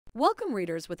Welcome,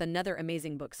 readers, with another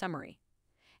amazing book summary.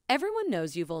 Everyone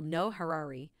knows Yuval Noah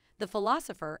Harari, the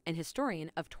philosopher and historian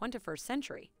of 21st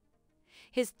century.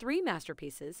 His three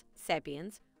masterpieces,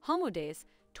 Sapiens, Homo Deus,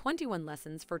 21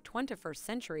 Lessons for 21st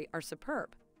Century, are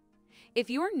superb. If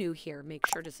you are new here, make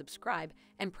sure to subscribe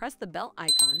and press the bell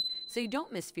icon so you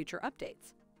don't miss future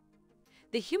updates.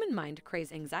 The human mind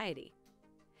craves anxiety.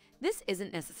 This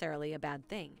isn't necessarily a bad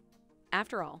thing.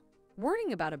 After all,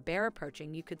 worrying about a bear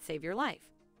approaching you could save your life.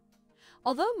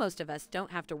 Although most of us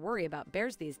don't have to worry about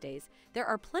bears these days, there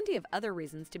are plenty of other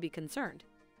reasons to be concerned.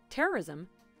 Terrorism,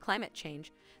 climate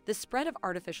change, the spread of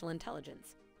artificial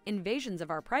intelligence, invasions of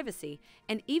our privacy,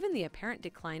 and even the apparent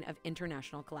decline of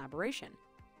international collaboration.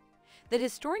 The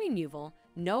historian Yuval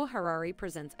Noah Harari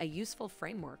presents a useful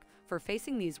framework for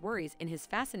facing these worries in his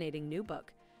fascinating new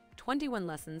book, 21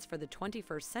 Lessons for the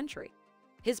 21st Century.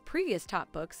 His previous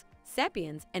top books,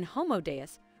 Sapiens and Homo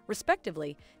Deus,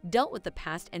 respectively, dealt with the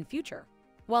past and future,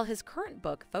 while his current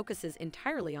book focuses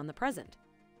entirely on the present.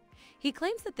 He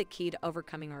claims that the key to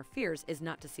overcoming our fears is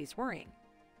not to cease worrying.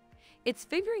 It's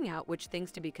figuring out which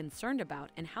things to be concerned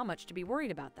about and how much to be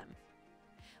worried about them.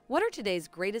 What are today's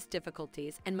greatest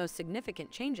difficulties and most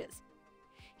significant changes?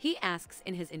 He asks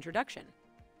in his introduction,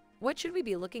 what should we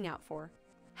be looking out for?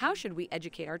 How should we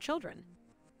educate our children?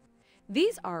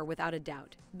 These are, without a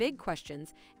doubt, big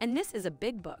questions, and this is a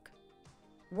big book.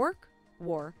 Work,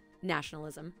 war,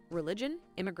 nationalism, religion,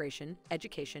 immigration,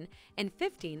 education, and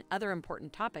 15 other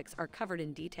important topics are covered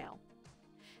in detail.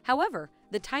 However,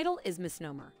 the title is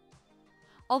misnomer.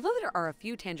 Although there are a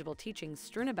few tangible teachings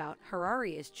strewn about,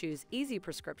 Harari chooses easy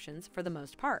prescriptions for the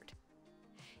most part.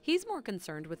 He's more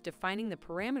concerned with defining the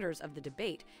parameters of the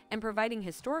debate and providing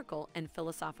historical and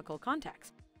philosophical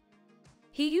context.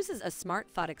 He uses a smart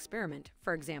thought experiment,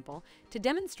 for example, to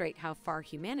demonstrate how far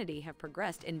humanity have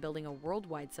progressed in building a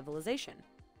worldwide civilization.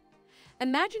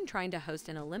 Imagine trying to host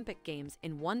an Olympic Games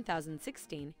in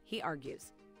 1016, he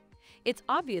argues. It's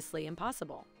obviously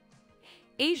impossible.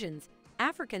 Asians,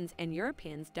 Africans, and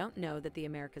Europeans don't know that the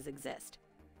Americas exist.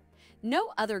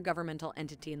 No other governmental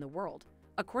entity in the world,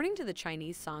 according to the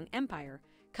Chinese Song Empire,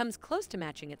 comes close to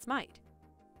matching its might.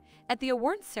 At the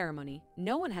awards ceremony,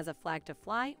 no one has a flag to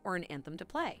fly or an anthem to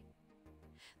play.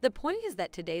 The point is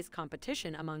that today's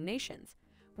competition among nations,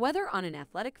 whether on an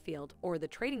athletic field or the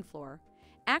trading floor,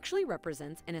 actually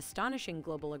represents an astonishing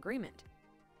global agreement.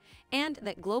 And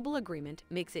that global agreement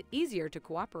makes it easier to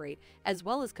cooperate as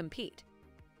well as compete.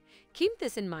 Keep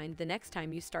this in mind the next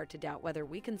time you start to doubt whether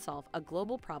we can solve a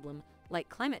global problem like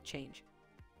climate change.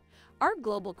 Our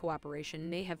global cooperation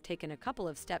may have taken a couple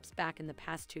of steps back in the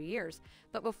past 2 years,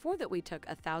 but before that we took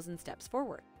 1,000 steps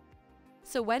forward.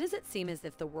 So why does it seem as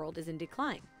if the world is in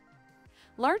decline?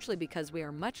 Largely because we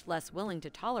are much less willing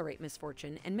to tolerate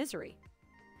misfortune and misery.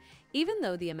 Even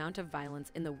though the amount of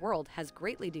violence in the world has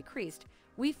greatly decreased,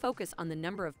 we focus on the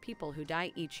number of people who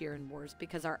die each year in wars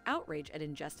because our outrage at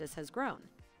injustice has grown.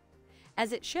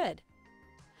 As it should.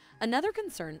 Another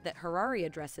concern that Harari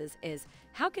addresses is,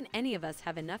 how can any of us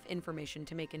have enough information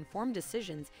to make informed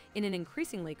decisions in an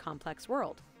increasingly complex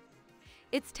world?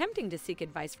 It's tempting to seek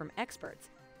advice from experts,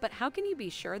 but how can you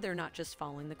be sure they're not just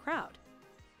following the crowd?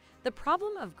 The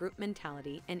problem of group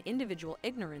mentality and individual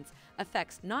ignorance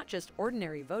affects not just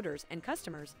ordinary voters and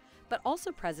customers, but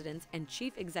also presidents and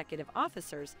chief executive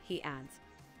officers, he adds.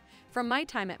 From my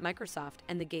time at Microsoft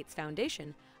and the Gates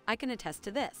Foundation, I can attest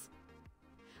to this.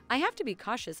 I have to be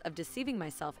cautious of deceiving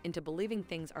myself into believing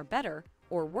things are better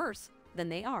or worse than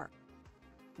they are.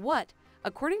 What,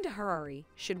 according to Harari,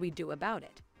 should we do about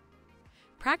it?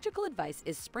 Practical advice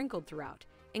is sprinkled throughout,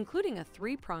 including a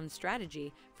 3-pronged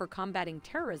strategy for combating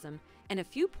terrorism and a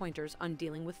few pointers on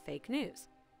dealing with fake news.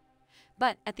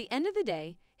 But at the end of the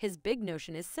day, his big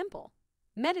notion is simple: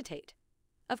 meditate.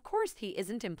 Of course, he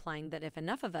isn't implying that if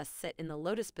enough of us sit in the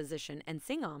lotus position and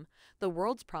sing Om, the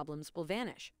world's problems will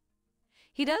vanish.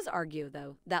 He does argue,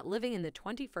 though, that living in the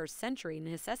 21st century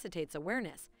necessitates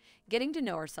awareness, getting to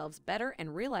know ourselves better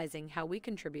and realizing how we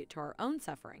contribute to our own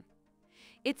suffering.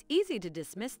 It's easy to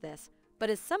dismiss this, but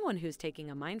as someone who's taking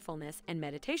a mindfulness and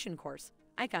meditation course,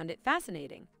 I found it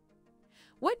fascinating.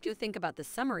 What do you think about the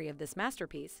summary of this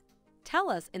masterpiece? Tell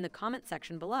us in the comment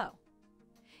section below.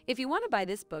 If you want to buy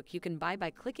this book, you can buy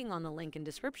by clicking on the link in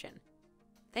description.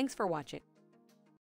 Thanks for watching.